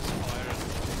 Just fire.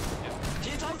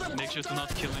 Yeah. Make sure to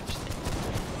not kill each.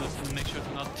 Make sure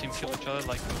to not team kill each other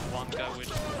like one guy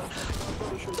with.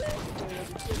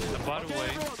 By the way,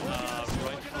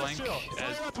 right flank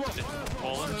as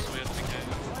Poland, so we have to get.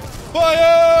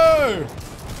 Fire!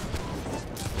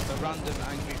 A random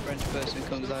angry French person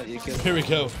comes out, you kill him. Here we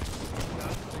go.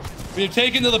 We have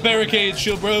taken to the barricades,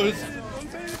 ShieldBros.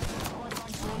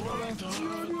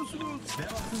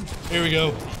 Here we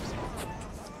go.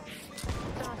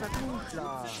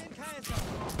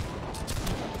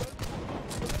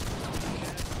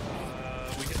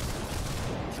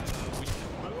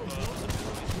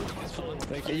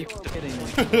 Are you kidding me?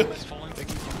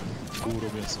 Go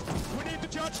Robinson. We need to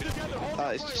charge together.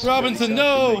 Robinson,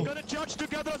 no! We're gonna charge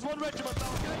together as one regiment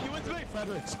now. Okay, you with me?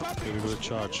 Okay, we will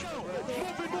charge.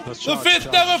 Let's The charge, 5th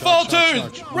charge, never charge, falters!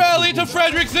 charge, charge. Rally to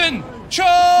Fredrickson!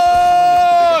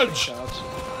 Charge!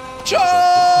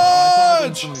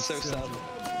 Charge! So sad.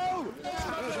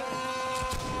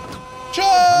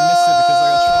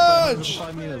 Charge!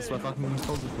 5 meters, so I fucking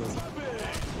told you this.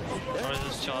 Or is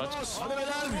this charge?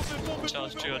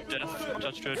 Charge to your death.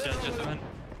 Charge to your death, gentlemen.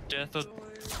 Death or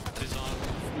disarm.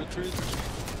 Retreat.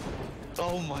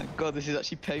 Oh my god, this is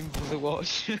actually painful to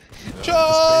watch.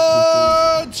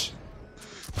 Charge!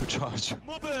 To charge.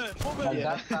 Move it!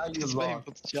 Yeah, it's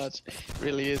painful to charge. It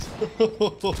really is.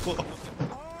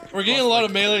 We're getting a lot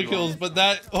of melee kills, but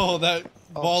that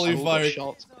volley fire.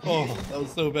 Shot. Oh, that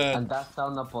was so bad. And that's how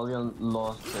Napoleon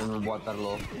lost in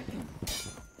Waterloo.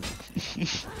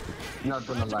 Not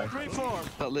gonna lie.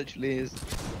 That literally is.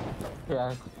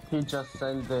 Yeah, he just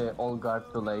sent the old guard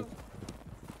too late.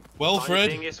 Well, The Fred.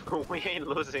 thing is, we ain't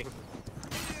losing.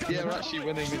 Yeah, we're actually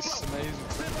winning. It's amazing.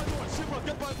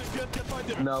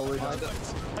 No, we don't.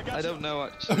 I don't know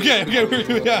actually. Okay,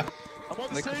 yeah.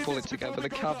 They could pull it together, but the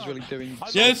cab's really doing.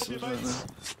 Yes.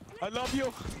 I love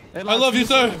you. I love you,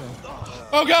 sir.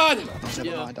 Oh God.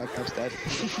 Never mind, that cab's dead.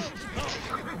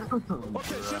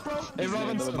 Hey,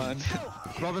 Robinson. Never mind.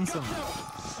 Robinson.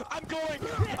 I'm going.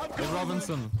 Hey,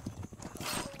 Robinson.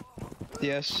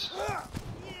 Yes.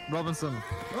 Robinson.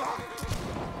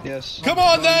 Yes. Come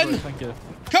on then. Thank you.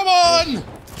 Come on.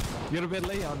 You're a bit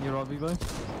late on your Robbie boy.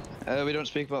 We don't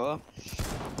speak about that.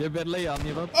 You're a bit late on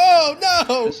your Robbie. Oh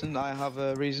no. Listen, I have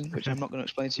a reason which I'm not going to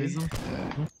explain to you.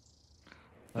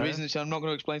 The reason which I'm not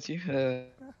going to explain to you.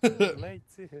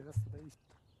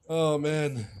 Oh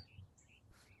man.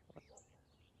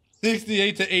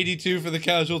 68 to 82 for the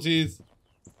casualties.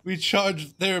 We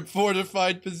charged their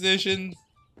fortified positions.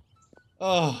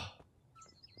 Oh.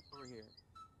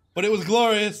 But it was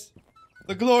glorious.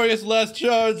 The glorious last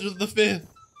charge of the 5th.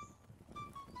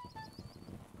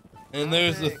 And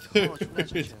there's the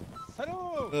 3rd.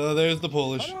 There's the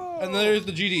Polish. And there's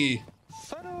the GDE.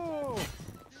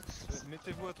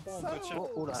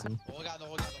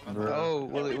 Oh,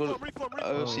 well,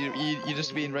 so you're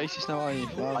just being racist now, are you?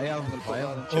 I am.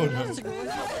 Oh no.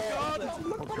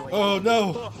 Oh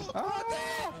no.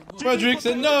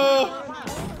 Fredrickson, no!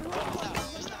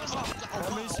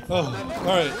 Oh,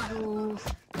 alright.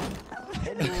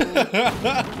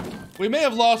 We may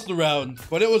have lost the round,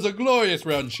 but it was a glorious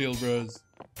round, ShieldBros.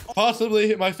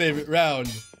 Possibly my favorite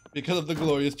round, because of the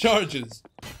glorious charges.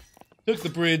 Took the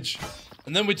bridge,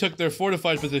 and then we took their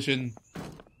fortified position,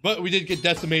 but we did get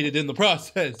decimated in the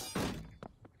process.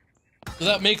 So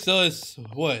that makes us,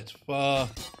 what,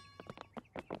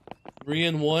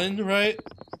 3-1, right?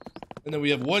 And then we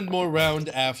have one more round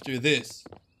after this.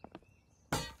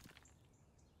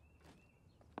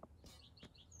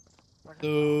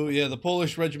 So, yeah, the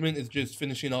Polish regiment is just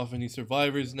finishing off any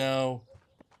survivors now.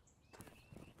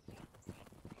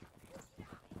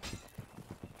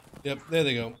 Yep, there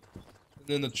they go. And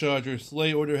then the Charger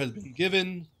Slay order has been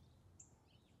given.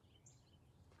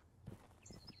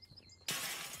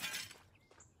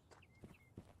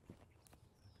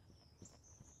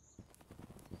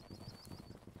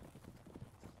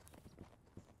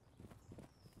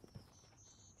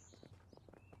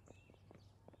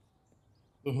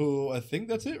 Oh, I think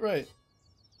that's it, right?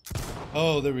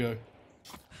 Oh, there we are.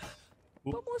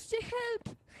 Pomóżcie,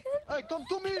 help! Hey, come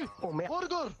to me!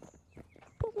 Burger!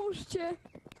 Pomóżcie!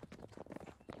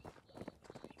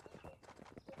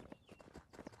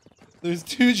 There's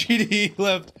 2 GDE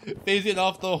left, facing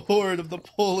off the horde of the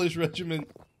Polish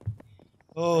regiment.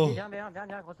 Oh. Hey,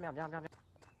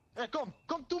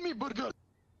 come to me, Burger!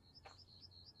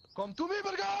 Come to me,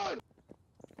 Burger!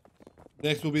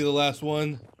 Next will be the last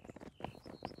one.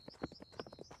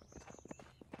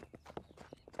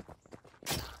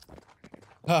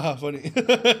 Haha, funny. Hey,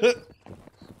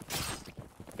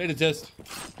 to test.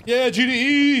 Yeah,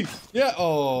 GDE! Yeah,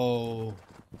 oh.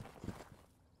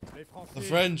 The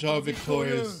French are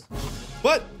victorious.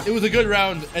 But it was a good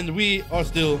round, and we are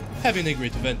still having a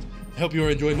great event. I hope you are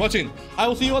enjoying watching. I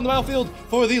will see you on the battlefield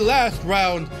for the last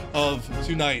round of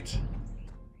tonight.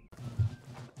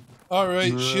 All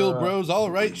right, ShieldBros. All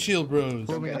right, ShieldBros.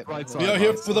 Right We are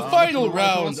here for the final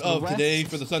round of today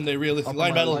for the Sunday realistic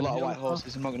line battle. A lot of white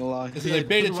horses, I'm not gonna lie. This is a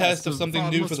beta test of something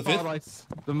new for the 5th.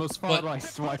 The most far right.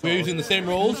 We're using the same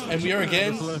roles, and we are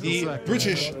again the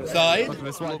British side,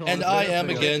 and I am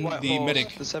again the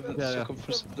medic. The 7th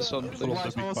circumference of the sun. The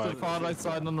white horse, the far right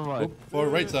side on the right. Far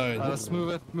right side. Let's move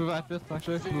it a bit,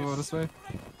 actually. Move over this way.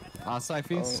 Side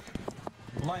feeds.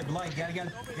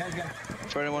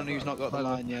 For anyone who's not got the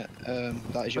line yet,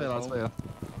 that is your fault.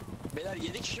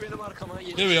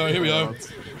 Here we are.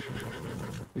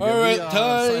 Alright,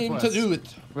 time to do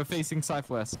it. We're facing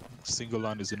southwest. Single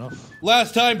line is enough.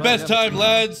 Last time, best time,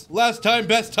 lads. Last time,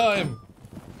 best time.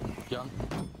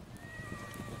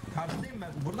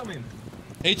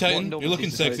 Hey Titan, you're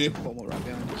looking sexy.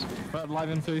 But live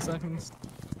in 30 seconds.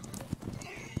 Oh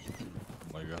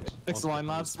my god. Fix the line,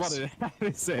 lads. What is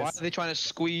it? Why are they trying to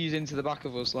squeeze into the back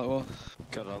of us? Like what?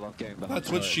 That's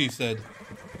what she said.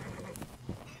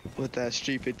 With their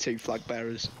stupid 2 flag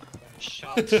bearers.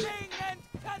 Spam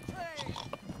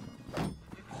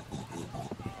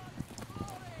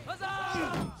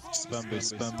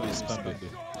baby.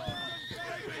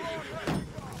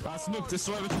 Snoop,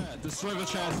 destroy the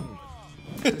chat.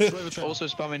 Destroy the chat. Also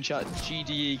spam in chat,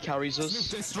 GDE carries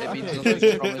us.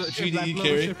 GDE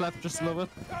carry. Just love it.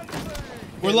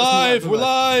 We're live, we're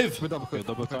live! Double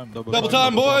time,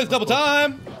 boys, double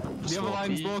time! The other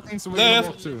line's walking, so we're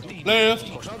left, gonna walk too.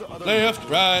 left,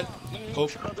 right. Oh.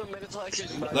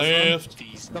 Left,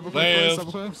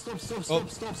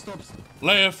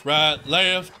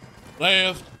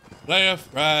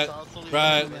 left, right,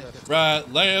 left, right,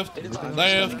 left,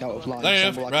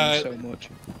 right.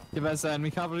 Give us enemy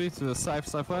cavalry to the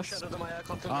southwest.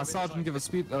 Sergeant, give us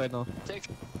speed. Oh wait, no. It's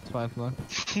fine, no.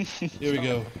 Here we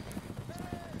go.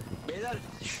 I'm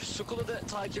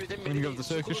gonna go to the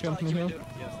Turkish company here.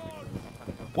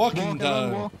 Walking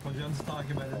down.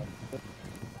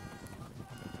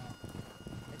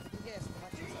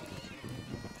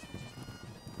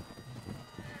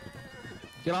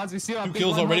 Yeah, lads, you see 2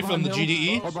 kills already from the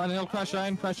GDE. Hold on hill, crash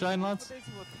line, lads.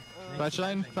 Crash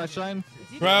line.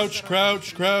 Crouch.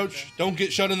 Don't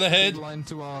get shot in the head. Line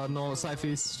to our north,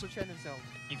 southeast.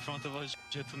 In front of us,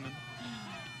 gentlemen.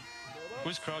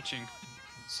 Who's crouching?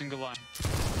 Single line.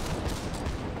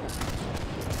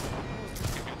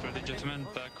 Ready, gentlemen.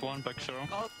 Back 1, back 0.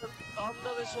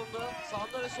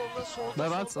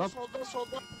 Lads, up.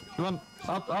 Come on,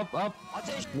 up.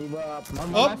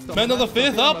 Up, men of the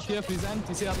 5th, up. Here, present.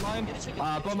 You see that line?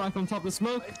 Bomb from top of the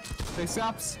smoke. Take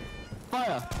saps.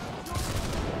 Fire.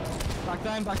 Back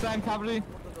down, cavalry.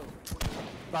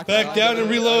 Back down and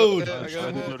reload.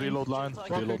 Reload line.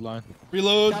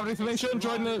 Reload. Cavalry formation,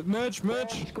 join the merge.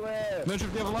 Merge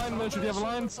with the other line,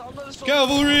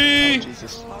 Cavalry. Oh,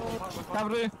 Jesus.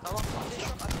 Cavalry.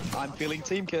 I'm feeling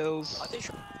team kills.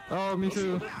 Oh, me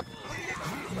too.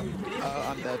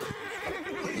 I'm dead.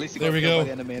 At least there we go.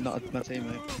 The enemy and not my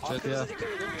teammate. Shit, yeah.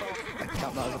 I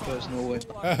count that as a personal win.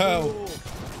 Ow.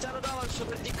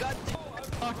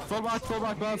 Fall back,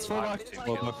 lads, fall back.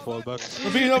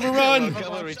 We're being overrun.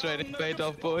 Cavalry training paid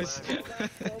off, boys.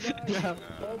 Yeah.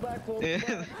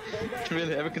 Yeah.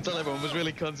 Really, I can tell everyone was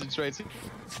really concentrating.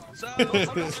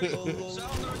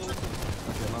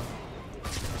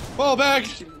 Fall back.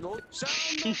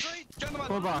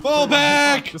 Fall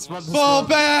back.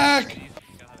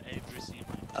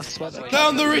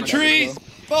 Down the retreat.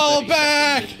 Fall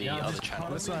back.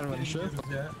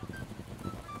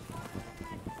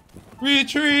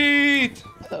 Retreat!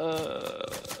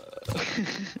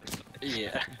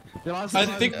 Yeah. I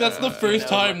think that's the first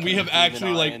time we have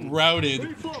actually like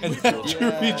routed and had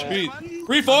to retreat.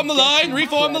 Reform the line!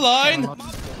 Reform the line!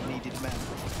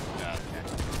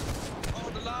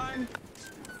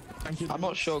 I'm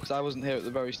not sure because I wasn't here at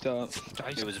the very start.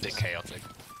 It was a bit chaotic.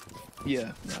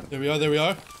 Yeah. There we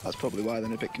are. That's probably why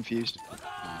they're a bit confused.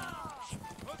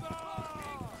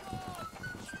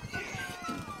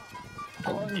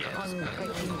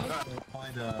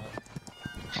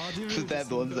 They're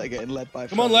the ones that are getting led by.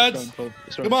 Come on, lads!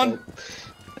 Come on!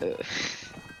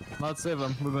 Let's save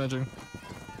them. We're merging.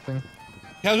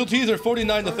 Casualties are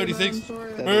 49 to 36.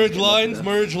 Merge lines.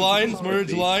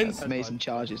 Amazing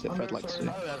charges that Fred likes to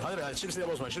do.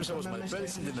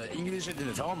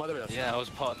 Yeah, I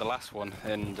was part of the last one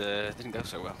and didn't go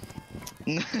so well.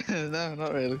 No,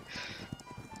 not really.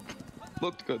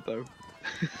 Looked good though.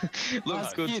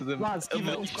 Looks good to them. Lads, keep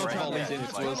it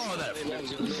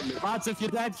lads, if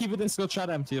you're dead, keep it this chat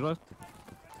empty, right?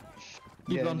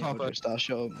 Keep it on top of it.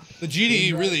 The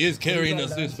GDE really is carrying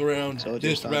us this round.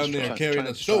 This round they are carrying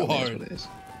us so hard.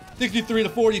 63 to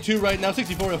 42 right now.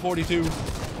 64 to 42.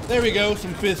 There we go.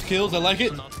 Some 5th kills. I like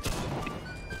it.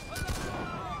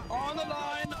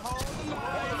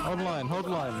 the line, hold the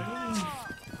line.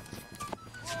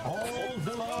 Hold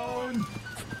the line.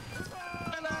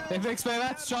 Hey, fix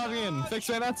bayonets, charging in. Fix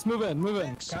bayonets, move in, move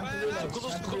in.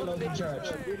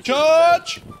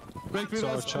 Charge! Break through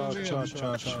those, Charge.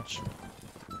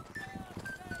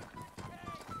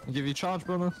 I'll give you charge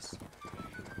bonus.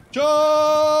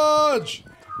 Charge!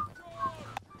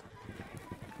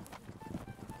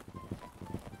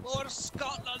 For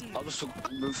Scotland! Abi så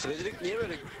Fredrik niye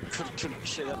böyle kırk bir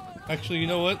şeyler? Actually, you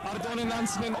know what? Ardonin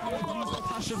Hansen'in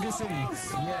taşırgısın.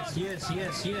 Yes.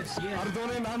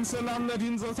 Ardonin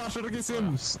Hansen'in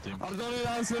taşırgısın. Ardonin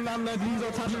Hansen'in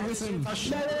taşırgısın.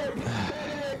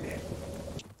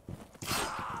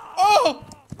 Oh!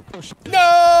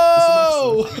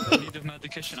 No! I need a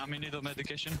medication. I'm in need of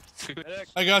medication.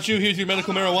 I got you. Here's your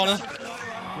medical marijuana.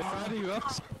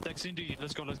 Dex indeed.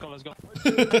 Let's go.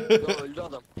 Öldü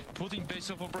adam. Putting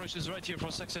base of operations right here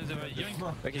for seconds.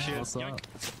 Yoink.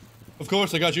 Of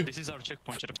course, I got you. This is our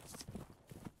checkpoint.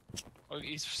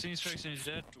 Since Fraxon is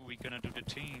dead, we're gonna do the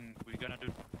thing. We're gonna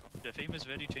do the famous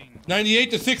very thing.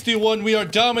 98 to 61, we are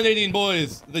dominating,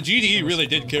 boys. The GDE really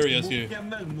did carry us here.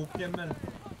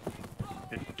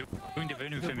 Doing the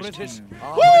very famous thing.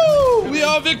 Woo! We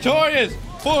are victorious!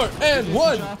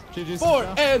 4-1!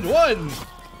 4-1!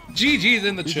 GG's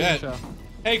in the chat.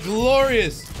 Hey,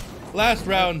 glorious! Last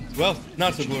round, well,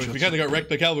 not so glorious. We kind of got wrecked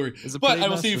by cavalry. But I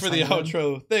will see you for the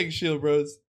outro. Thanks,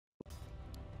 ShieldBros.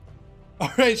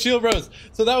 Alright, ShieldBros.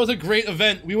 So that was a great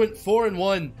event. We went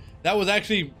 4-1. That was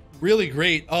actually really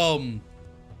great. That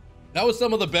was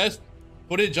some of the best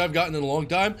footage I've gotten in a long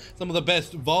time. Some of the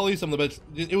best volleys, some of the best.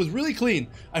 It was really clean.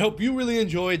 I hope you really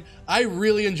enjoyed. I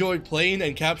really enjoyed playing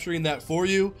and capturing that for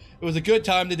you. It was a good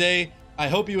time today. I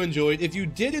hope you enjoyed. If you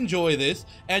did enjoy this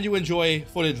and you enjoy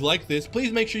footage like this,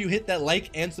 please make sure you hit that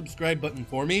like and subscribe button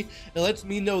for me. It lets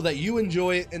me know that you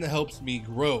enjoy it and it helps me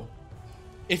grow.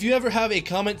 If you ever have a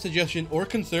comment, suggestion, or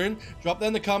concern, drop that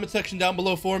in the comment section down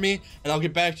below for me, and I'll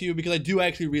get back to you because I do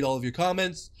actually read all of your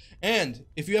comments. And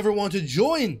if you ever want to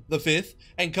join the 5th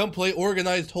and come play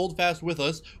organized Holdfast with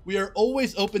us, we are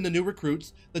always open to new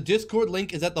recruits. The Discord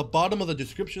link is at the bottom of the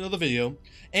description of the video.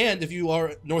 And if you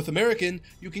are North American,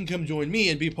 you can come join me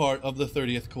and be part of the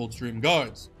 30th Coldstream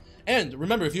Guards. And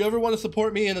remember, if you ever want to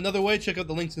support me in another way, check out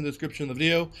the links in the description of the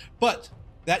video. But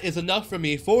that is enough from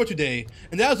me for today.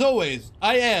 And as always,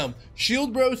 I am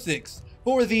ShieldBros6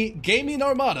 for the Gaming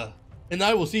Armada. And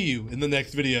I will see you in the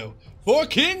next video. For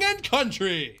King and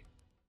Country!